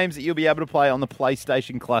all the games that you'll be able to play on the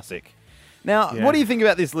PlayStation Classic. Now, what do you think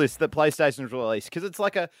about this list that PlayStation's released? Because it's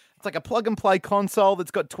like a plug-and-play console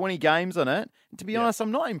that's got 20 games on it. And to be honest,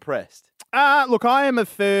 I'm not impressed. Look, I am a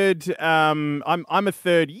third. I'm a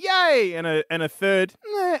third. Yay, and a third.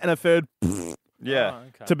 And a third. Yeah. Oh,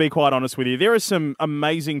 okay. To be quite honest with you, there are some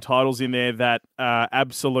amazing titles in there that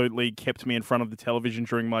absolutely kept me in front of the television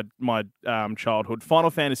during my childhood. Final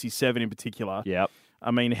Fantasy VII in particular. Yep. I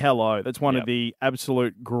mean, hello. That's one of the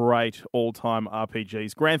absolute great all-time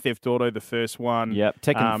RPGs. Grand Theft Auto, the first one. Yep.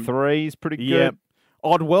 Tekken 3 is pretty good. Yep.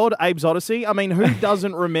 Oddworld, Abe's Odyssey. I mean, who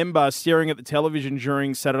doesn't remember staring at the television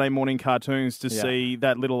during Saturday morning cartoons to see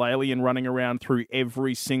that little alien running around through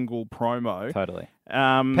every single promo? Totally.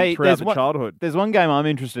 Pete, throughout the childhood. There's one game I'm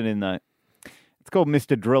interested in, though. It's called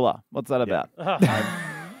Mr. Driller. What's that about?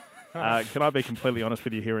 Can I be completely honest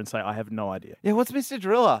with you here and say I have no idea? Yeah, what's Mr.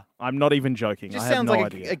 Driller? I'm not even joking. It just I have sounds no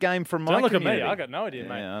like idea. a game from my Don't look community. at me. I got no idea,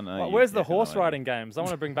 mate. Yeah, I know. Well, where's the horse riding games? I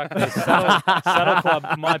want to bring back the Saddle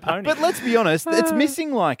Club My Pony. But let's be honest, it's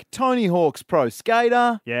missing like Tony Hawk's Pro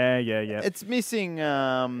Skater. Yeah. It's missing.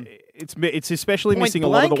 It's especially Point missing a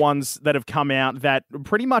lot of Blank? the ones that have come out that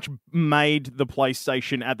pretty much made the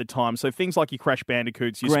PlayStation at the time. So things like your Crash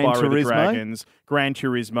Bandicoots, your Gran Spyro the Turismo. Dragons, Gran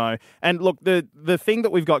Turismo. And look, the thing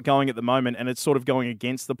that we've got going at the moment, and it's sort of going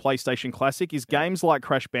against the PlayStation Classic, is games like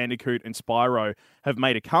Crash Bandicoot and Spyro have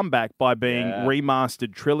made a comeback by being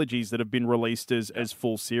remastered trilogies that have been released as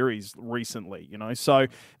full series recently, So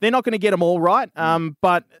they're not going to get them all right.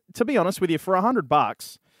 But to be honest with you, for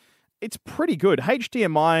 $100, It's pretty good.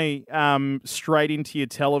 HDMI straight into your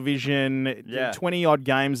television. 20-odd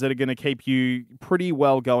games that are going to keep you pretty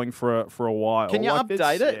well going for a while. Can you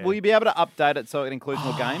update it? Yeah. Will you be able to update it so it includes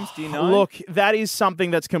more games? Do you know? Look, that is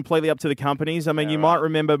something that's completely up to the companies. I mean, you might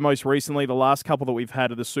remember most recently the last couple that we've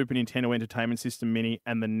had are the Super Nintendo Entertainment System Mini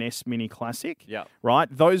and the NES Mini Classic. Yeah. Right?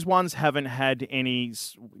 Those ones haven't had any,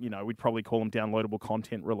 we'd probably call them downloadable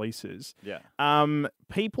content releases. Yeah.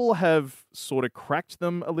 People have sort of cracked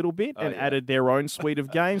them a little bit and added their own suite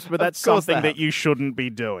of games, but that's course they something have. that you shouldn't be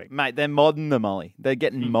doing. Mate, they're modding them, Ollie. They're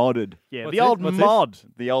getting modded. Yeah, the old mod.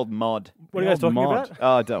 The old mod. What are you guys talking about?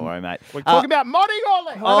 Oh, don't worry, mate. We're talking about modding,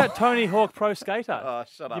 Ollie. What about Tony Hawk Pro Skater? Oh,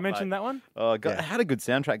 shut up, You mentioned mate. that one? Oh, God, it had a good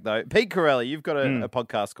soundtrack, though. Pete Corelli, you've got a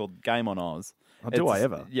podcast called Game on Oz. Do I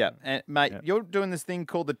ever? Yeah. And, mate, you're doing this thing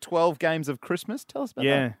called the 12 Games of Christmas. Tell us about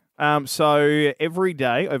that. So every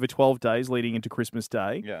day, over 12 days leading into Christmas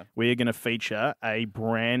Day, Yeah. we are going to feature a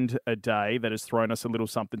brand a day that has thrown us a little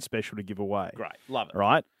something special to give away. Great. Love it.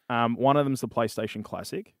 Right? One of them's the PlayStation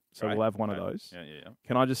Classic, so Great. we'll have one of those. Yeah.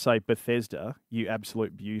 Can I just say, Bethesda, you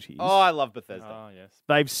absolute beauties. Oh, I love Bethesda. Oh, yes.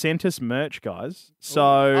 They've sent us merch, guys. So,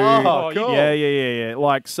 Oh, cool. Yeah.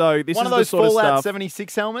 Like, so this One is of those the sort of Fallout stuff.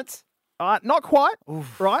 76 helmets? Not quite,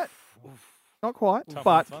 right? Not quite. Tough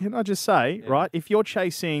But one. can I just say, right, if you're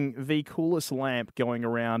chasing the coolest lamp going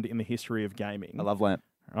around in the history of gaming, I love lamp.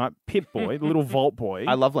 right, Pip Boy, the little Vault Boy,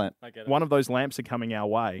 I love lamp. I get it. one of those lamps are coming our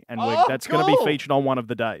way, and Oh, that's going to be cool. featured on one of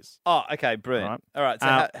the days. Oh, okay. Brilliant. Right. All right.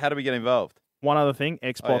 So how do we get involved? One other thing,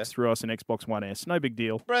 Xbox Oh, yeah. threw us an Xbox One S. No big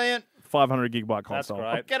deal. Brilliant. 500 gigabyte That's console.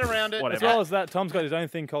 great. Get around it. Whatever. As well as that, Tom's got his own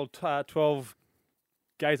thing called 12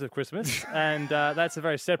 Gays of Christmas, and that's a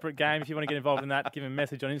very separate game. If you want to get involved in that, give him a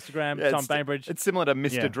message on Instagram, Yeah, Tom Bainbridge. It's similar to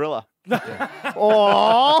Mr. Yeah. Driller.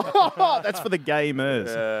 Oh, that's for the gamers.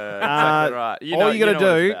 Exactly right. All you got to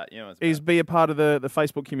do You know what it's is about. be a part of the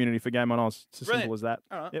Facebook community for Game on Oz. It's as Brilliant. simple as that.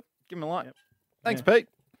 All right. Yep. Give him a like. Yep. Thanks, Pete.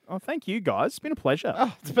 Oh, thank you, guys. It's been a pleasure.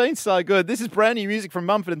 Oh, it's been so good. This is brand new music from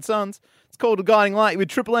Mumford & Sons. It's called A Guiding Light with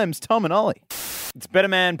Triple M's Tom and Ollie. It's Better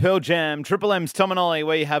Man, Pearl Jam, Triple M's Tom and Ollie.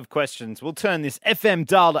 We have questions. We'll turn this FM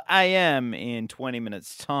dial to AM in 20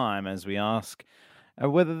 minutes' time as we ask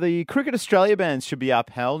whether the Cricket Australia bans should be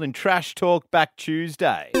upheld in Trash Talk Back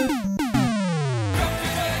Tuesday.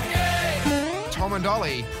 Tom and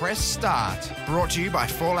Ollie, press start. Brought to you by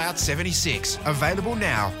Fallout 76. Available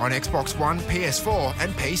now on Xbox One, PS4,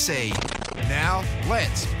 and PC. Now,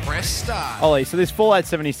 let's press start. Ollie, so this Fallout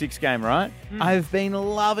 76 game, right? I've been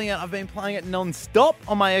loving it. I've been playing it non-stop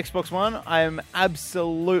on my Xbox One. I am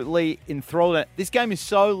absolutely enthralled in it. This game is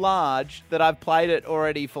so large that I've played it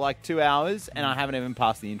already for like 2 hours and I haven't even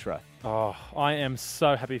passed the intro. Oh, I am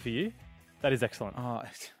so happy for you. That is excellent. Oh,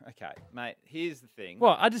 okay, mate. Here's the thing.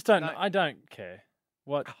 Well, I just don't. I don't care.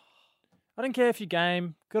 What? I don't care if you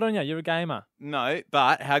game. Good on you. You're a gamer. No,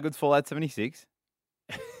 but how good's Fallout 76?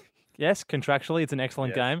 Yes, contractually, it's an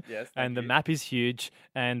excellent game. Yes, and the map is huge,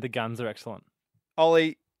 and the guns are excellent.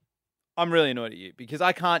 Ollie, I'm really annoyed at you because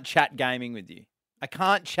I can't chat gaming with you. I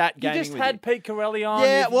can't chat gaming You just with had you. Pete Corelli on.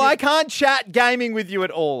 Yeah, well, I can't chat gaming with you at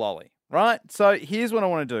all, Ollie. Right? So here's what I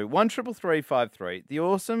want to do. 133353. The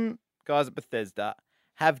awesome guys at Bethesda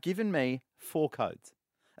have given me 4 codes.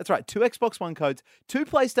 That's right, 2 Xbox One codes, 2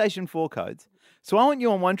 PlayStation 4 codes. So I want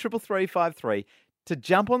you on 133353 to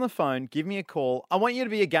jump on the phone, give me a call. I want you to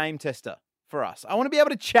be a game tester for us. I want to be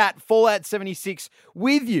able to chat Fallout 76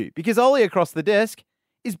 with you because Ollie across the desk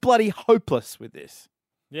is bloody hopeless with this.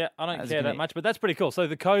 Yeah, I don't As care can that he. much, but that's pretty cool. So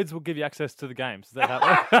the codes will give you access to the games. Is that how it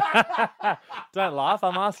works? Don't laugh.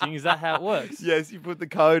 I'm asking, is that how it works? Yes, you put the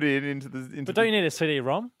code into the... But don't you need a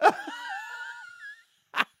CD-ROM?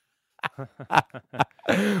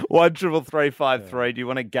 133353. Do you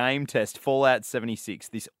want to game test Fallout 76?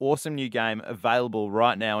 This awesome new game available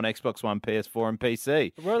right now on Xbox One, PS4, and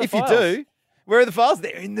PC. Where are the if files? you do, where are the files?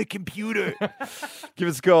 They're in the computer. Give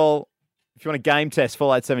us a call if you want to game test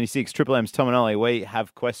Fallout 76. Triple M's Tom and Ollie. We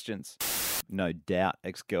have questions. No doubt,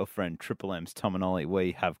 ex-girlfriend Triple M's Tom and Ollie.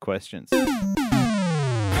 We have questions.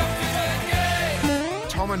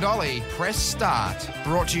 Tom and Ollie, press start.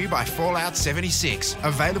 Brought to you by Fallout 76.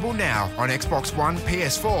 Available now on Xbox One,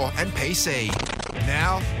 PS4, and PC.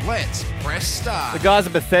 Now, let's press start. The guys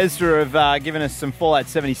at Bethesda have given us some Fallout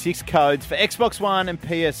 76 codes for Xbox One and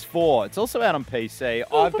PS4. It's also out on PC.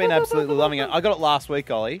 I've been absolutely loving it. I got it last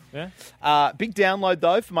week, Ollie. Yeah. Big download,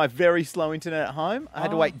 though, for my very slow internet at home. I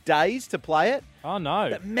had to wait days to play it. Oh, no.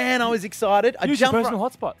 But, man, I was excited. Use your personal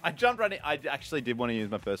hotspot. I jumped right in. I actually did want to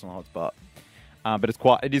use my personal hotspot. But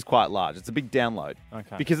it is quite large. It's a big download.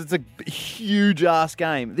 Okay. Because it's a huge-ass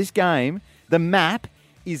game. This game, the map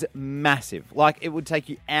is massive. Like, it would take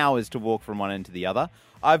you hours to walk from one end to the other.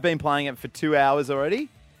 I've been playing it for 2 hours already,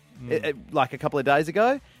 like a couple of days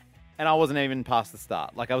ago, and I wasn't even past the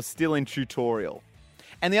start. Like, I was still in tutorial.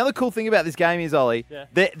 And the other cool thing about this game is, Ollie,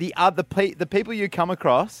 the people you come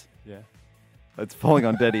across... Yeah. It's falling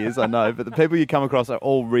on dead ears, I know, but the people you come across are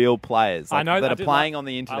all real players. I know that are playing on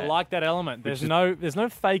the internet. I like that element. There's no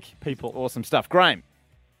fake people. Awesome stuff. Graham.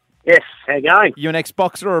 Yes, how you going? You an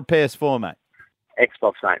Xboxer or a PS4, mate?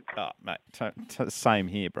 Xbox, mate. Oh, mate, same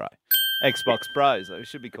here, bro. Xbox Bros, it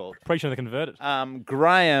should be called. Preaching the converted.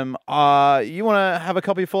 Graham, you want to have a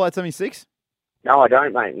copy of Fallout 76? No, I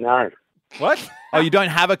don't, mate. No. What? Oh, you don't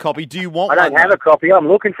have a copy. Do you want one? I don't have a copy. I'm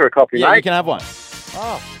looking for a copy, yeah, mate. You can have one.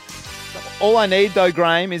 Oh. All I need, though,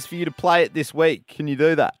 Graham, is for you to play it this week. Can you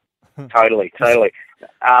do that? Totally.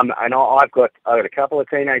 And I've got a couple of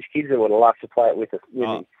teenage kids that would love to play it with me.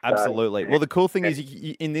 So, absolutely. Well, the cool thing is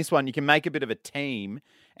in this one, you can make a bit of a team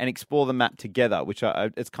and explore the map together, which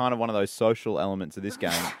it's kind of one of those social elements of this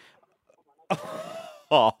game.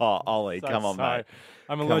 Ollie, come on, mate.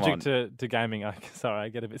 I'm allergic to gaming. Sorry, I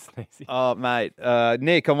get a bit sneezy. Oh, mate.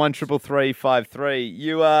 Nick, on 133353.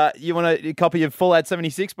 You want a copy of Fallout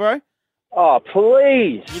 76, bro? Oh,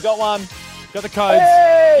 please. You got one. Got the codes.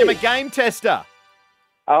 Hey! I'm a game tester.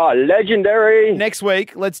 Oh, legendary. Next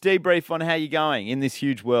week, let's debrief on how you're going in this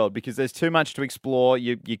huge world because there's too much to explore.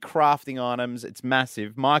 You're crafting items. It's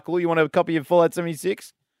massive. Michael, you want a copy of Fallout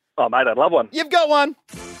 76? Oh, mate, I'd love one. You've got one.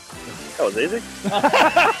 That was easy.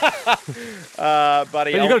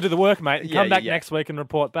 Buddy. But you've got to do the work, mate. Come back next week and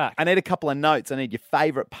report back. I need a couple of notes. I need your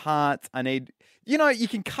favourite parts. I need... You know, you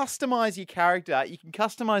can customize your character. You can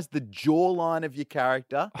customize the jawline of your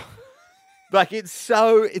character. Like, it's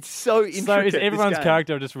so intricate. So is everyone's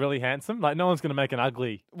character just really handsome? Like, no one's going to make an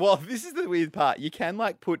ugly... Well, this is the weird part. You can,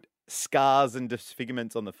 like, put scars and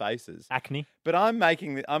disfigurements on the faces. Acne. But I'm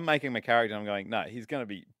making my character, and I'm going, no, he's going to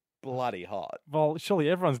be bloody hot. Well, surely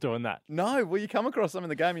everyone's doing that. No, well, you come across them in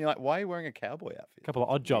the game, and you're like, why are you wearing a cowboy outfit? A couple of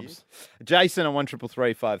odd jobs. Jason on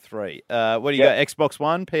 133353. What do you got? Xbox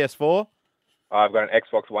One, PS4? I've got an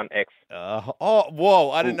Xbox One X.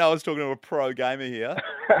 Whoa. I didn't know I was talking to a pro gamer here.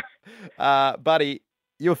 Buddy,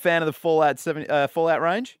 you a fan of the Fallout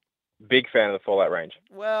range? Big fan of the Fallout range.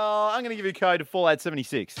 Well, I'm going to give you a code to Fallout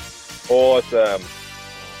 76. Awesome.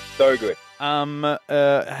 So good.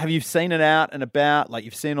 Have you seen it out and about? Like,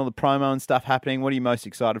 you've seen all the promo and stuff happening. What are you most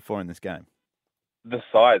excited for in this game? The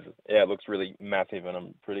size. Yeah, it looks really massive, and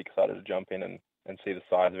I'm pretty excited to jump in and see the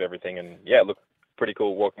size of everything. And, yeah, it looks pretty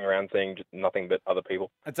cool walking around seeing just nothing but other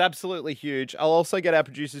people. It's absolutely huge. I'll also get our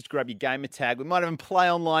producers to grab your gamer tag. We might even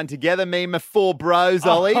play online together, me and my 4 bros,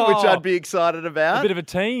 Ollie, which I'd be excited about. A bit of a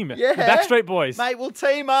team. Yeah. The Backstreet Boys. Mate, we'll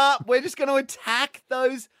team up. We're just going to attack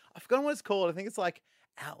those. I've forgotten what it's called. I think it's like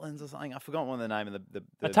Outlands or something. I've forgotten what the name of the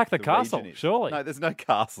Attack the castle, surely. No, there's no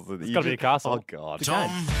castles. It's got to be a castle. Oh, God.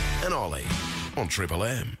 Tom and Ollie on Triple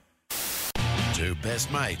M. 2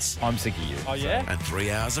 best mates. I'm sick of you. Oh, yeah? And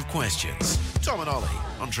 3 hours of questions. Tom and Ollie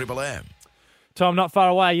on Triple M. Tom, not far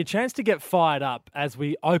away. Your chance to get fired up as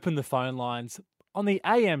we open the phone lines on the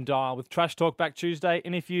AM dial with Trash Talk Back Tuesday.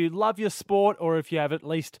 And if you love your sport or if you have at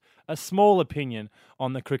least a small opinion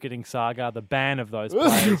on the cricketing saga, the ban of those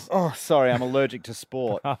players. Oh, sorry, I'm allergic to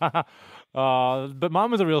sport. But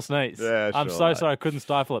mine was a real sneeze. Yeah, I'm sure, so mate. sorry I couldn't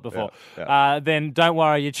stifle it before. Yeah. Then don't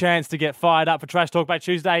worry, your chance to get fired up for Trash Talk Back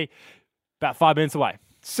Tuesday, about 5 minutes away.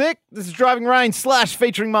 Sick. This is Driving Rain /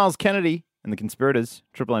 featuring Miles Kennedy and the Conspirators.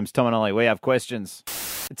 Triple M's Tom and Ollie, we have questions.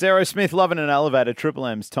 It's Aerosmith, Lovin' an Elevator. Triple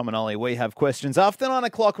M's Tom and Ollie, we have questions. After 9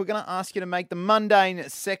 o'clock, we're going to ask you to make the mundane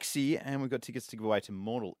sexy, and we've got tickets to give away to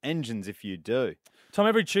Mortal Engines if you do. Tom,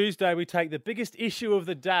 every Tuesday we take the biggest issue of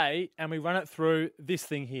the day and we run it through this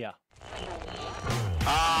thing here.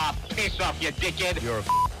 Ah, piss off, you dickhead. You're a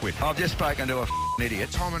wit. I've just spoken to a idiot.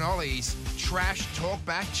 Tom and Ollie's Trash Talk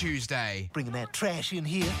Back Tuesday. Bringing that trash in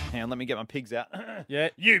here. Hang on, let me get my pigs out. Yeah,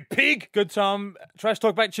 you pig! Good, Tom. Trash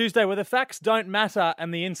Talk Back Tuesday, where the facts don't matter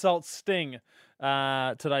and the insults sting.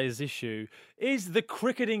 Today's issue is the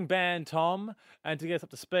cricketing ban, Tom. And to get us up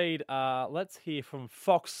to speed, let's hear from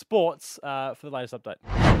Fox Sports for the latest update.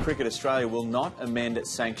 Cricket Australia will not amend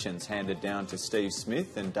sanctions handed down to Steve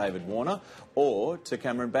Smith and David Warner or to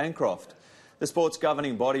Cameron Bancroft. The sport's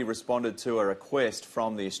governing body responded to a request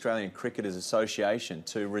from the Australian Cricketers Association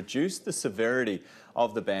to reduce the severity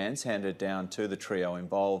of the bans handed down to the trio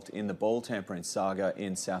involved in the ball tampering saga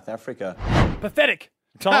in South Africa. Pathetic,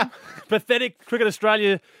 Tom. Pathetic. Cricket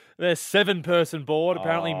Australia, their 7-person board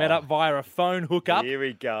apparently met up via a phone hookup. Here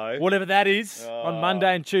we go. Whatever that is, on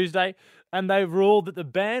Monday and Tuesday. And they ruled that the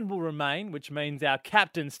ban will remain, which means our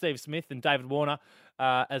captain, Steve Smith and David Warner,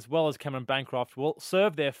 as well as Cameron Bancroft, will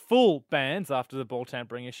serve their full bans after the ball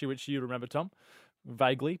tampering issue, which you remember, Tom.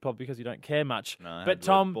 Vaguely, probably because you don't care much. No, but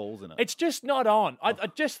Tom, balls in it. it's just not on. I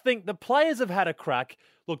just think the players have had a crack.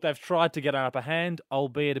 Look, they've tried to get an upper hand,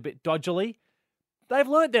 albeit a bit dodgily. They've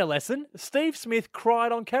learnt their lesson. Steve Smith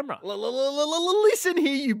cried on camera. Listen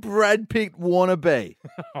here, you Brad Pitt wannabe.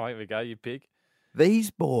 Oh, here we go, you pig.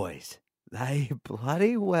 These boys, they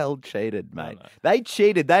bloody well cheated, mate. No. They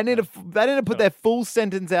cheated. They need to put their full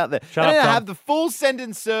sentence out there. Shut they up, need to Tom. have the full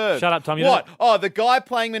sentence served. Shut up, Tom. What? Oh, the guy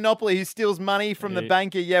playing Monopoly who steals money from the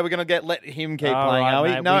banker. Yeah, we're going to let him keep playing, right, are we?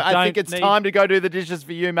 mate, No, I think it's time to go do the dishes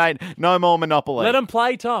for you, mate. No more Monopoly. Let them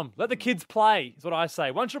play, Tom. Let the kids play, is what I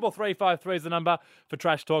say. 13353 is the number for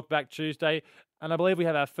Trash Talk Back Tuesday. And I believe we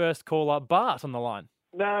have our first caller, Bart, on the line.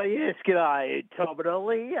 No, yes, g'day, Tom and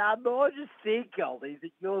Ollie. I just think, Ollie,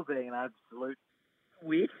 that you're being an absolute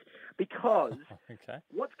wit because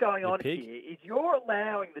what's going on here is you're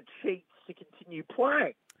allowing the cheats to continue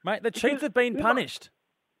playing. Mate, the cheats have been punished.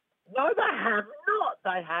 No, they have not.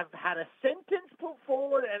 They have had a sentence put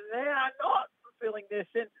forward and they are not fulfilling their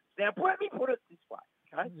sentence. Now, let me put it this way,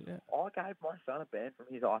 okay? Yeah. I gave my son a ban from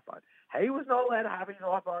his iPhone. He was not allowed to have his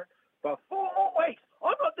iPhone for 4 more weeks.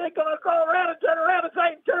 I'm not then going to go around and turn around and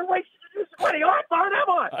say in 2 weeks you use a bloody iPhone,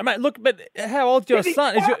 am I? Mate, look, but how old's your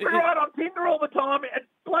son? He's right on Tinder all the time at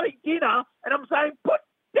bloody dinner, and I'm saying, put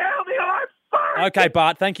down the iPhone. Okay,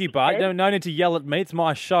 Bart, thank you, Bart. No need to yell at me. It's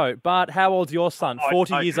my show. Bart, how old's your son?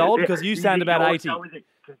 40 years old? Because you sound about 80.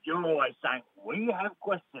 Because you're always saying, we have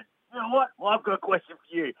questions. You know what? Well, I've got a question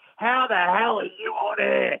for you. How the hell are you on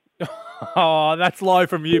air? Oh, that's low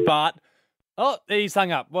from you, Bart. Oh, he's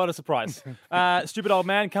hung up. What a surprise. Stupid old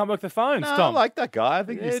man can't work the phones, No, Tom. I like that guy. I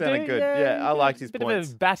think he sounded good. Yeah, I liked his bit points.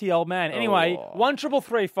 of a batty old man. Anyway,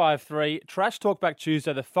 13353, Trash Talk Back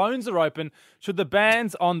Tuesday. The phones are open. Should the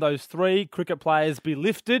bans on those 3 cricket players be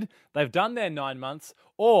lifted? They've done their 9 months.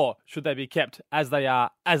 Or should they be kept as they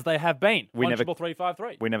are, as they have been?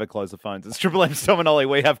 13353. We never close the phones. It's Triple M's Tom and Ollie.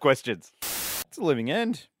 We have questions. It's a living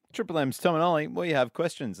end. Triple M's Tom and Ollie. We have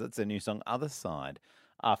questions. That's their new song, Other Side.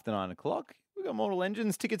 After 9 o'clock. We've got Mortal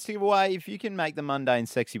Engines tickets to give away if you can make the mundane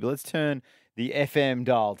sexy. But let's turn the FM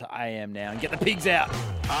dial to AM now and get the pigs out.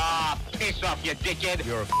 Ah, piss off, you dickhead.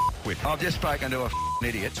 You're a wit. I've just spoken to a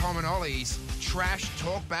idiot. Tom and Ollie's Trash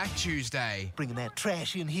Talk Back Tuesday. Bringing that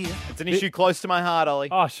trash in here. It's an issue close to my heart, Ollie.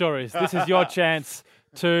 Oh, sure is. This is your chance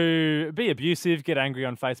to be abusive, get angry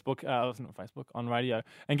on Facebook, not Facebook, on radio,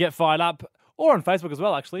 and get fired up. Or on Facebook as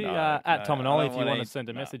well, actually, at Tom and Ollie if you want to send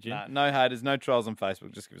a message in. No haters, no trolls on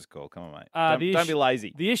Facebook. Just give us a call. Come on, mate. Don't be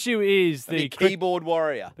lazy. The issue is the keyboard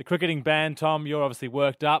warrior. The cricketing ban, Tom. You're obviously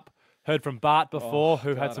worked up. Heard from Bart before,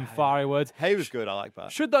 who had some fiery words. He was good. I like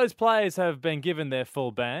Bart. Should those players have been given their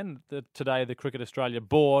full ban? Today, the Cricket Australia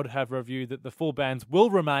board have reviewed that the full bans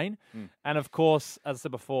will remain. And of course, as I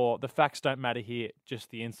said before, the facts don't matter here,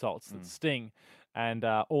 just the insults that sting. And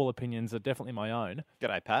all opinions are definitely my own.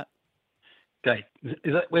 G'day, Pat. Okay,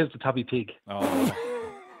 where's the tubby pig? Oh,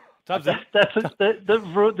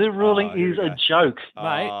 the ruling is a joke,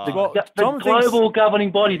 mate. The global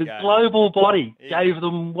governing body, global body, gave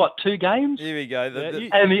them 2 games? Here we go.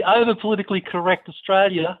 And the over politically correct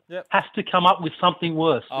Australia has to come up with something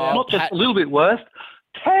worse, not just a little bit worse.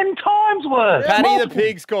 10 times worse. Paddy the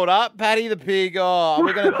pig's called up. Paddy the pig. Oh,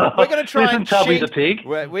 we're gonna try and Tubby cheat. the pig.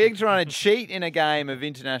 We're trying to cheat in a game of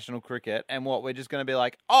international cricket, and we're just going to be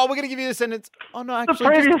like, we're going to give you the sentence. Oh no, actually,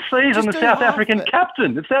 the previous season, the South African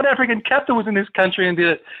captain was in this country and did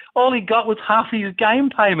it. All he got was half his game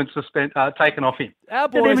payments taken off him. Our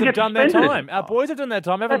boys have done their time. Our boys have done their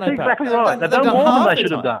time, haven't they, Pat? That's exactly right. They've done more than they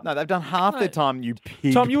should have done. No, they've done half their time, you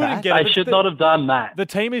pig. Tom, you wouldn't get it. They should not have done that. The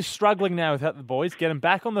team is struggling now without the boys. Get them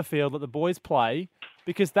back on the field, let the boys play,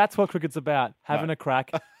 because that's what cricket's about, having a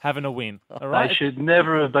crack, having a win. All right? They should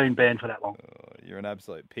never have been banned for that long. You're an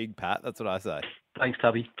absolute pig, Pat. That's what I say. Thanks,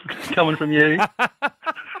 Tubby. Coming from you.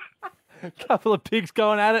 Couple of pigs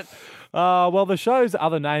going at it. Well, the show's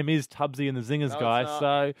other name is Tubbsy and the Zingers, guys.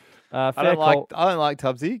 So I don't like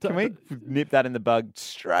Tubbsy. Can we nip that in the bud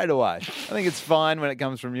straight away? I think it's fine when it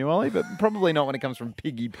comes from you, Ollie, but probably not when it comes from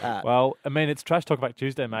Piggy Pat. Well, I mean, it's Trash Talk Back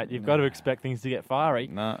Tuesday, mate. You've got to expect things to get fiery.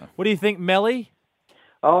 No. What do you think, Melly?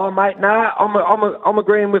 Oh, mate, I'm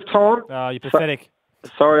agreeing with Tom. Oh, you're pathetic.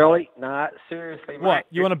 Sorry, Ollie. Nah, seriously, mate. What?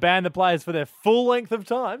 You want to ban the players for their full length of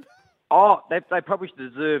time? Oh, they probably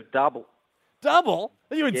deserve double. Double?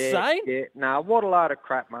 Are you insane? Yeah. Nah, what a load of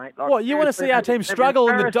crap, mate. Like, what, you want to see our team struggle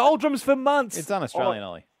in the doldrums for months? It's un-Australian,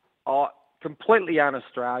 Ollie. Oh, completely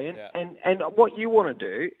un-Australian. Yeah. And what you want to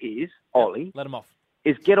do is, Ollie... Let them off.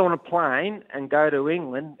 is get on a plane and go to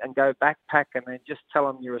England and go backpack and then just tell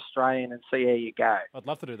them you're Australian and see how you go. I'd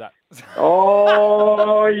love to do that.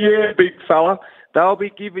 Oh, yeah, big fella. They'll be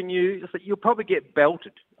giving you, you'll probably get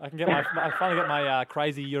belted. I finally got my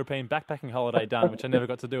crazy European backpacking holiday done, which I never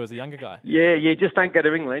got to do as a younger guy. Yeah, just don't go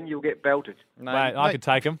to England. You'll get belted. Mate, I could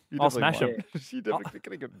take him. I'll smash him. You're definitely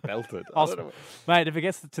going to get belted. Mate, if it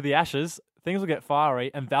gets to the Ashes, things will get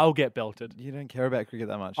fiery and they'll get belted. You don't care about cricket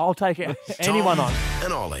that much. I'll take anyone on.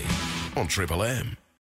 And Ollie on Triple M.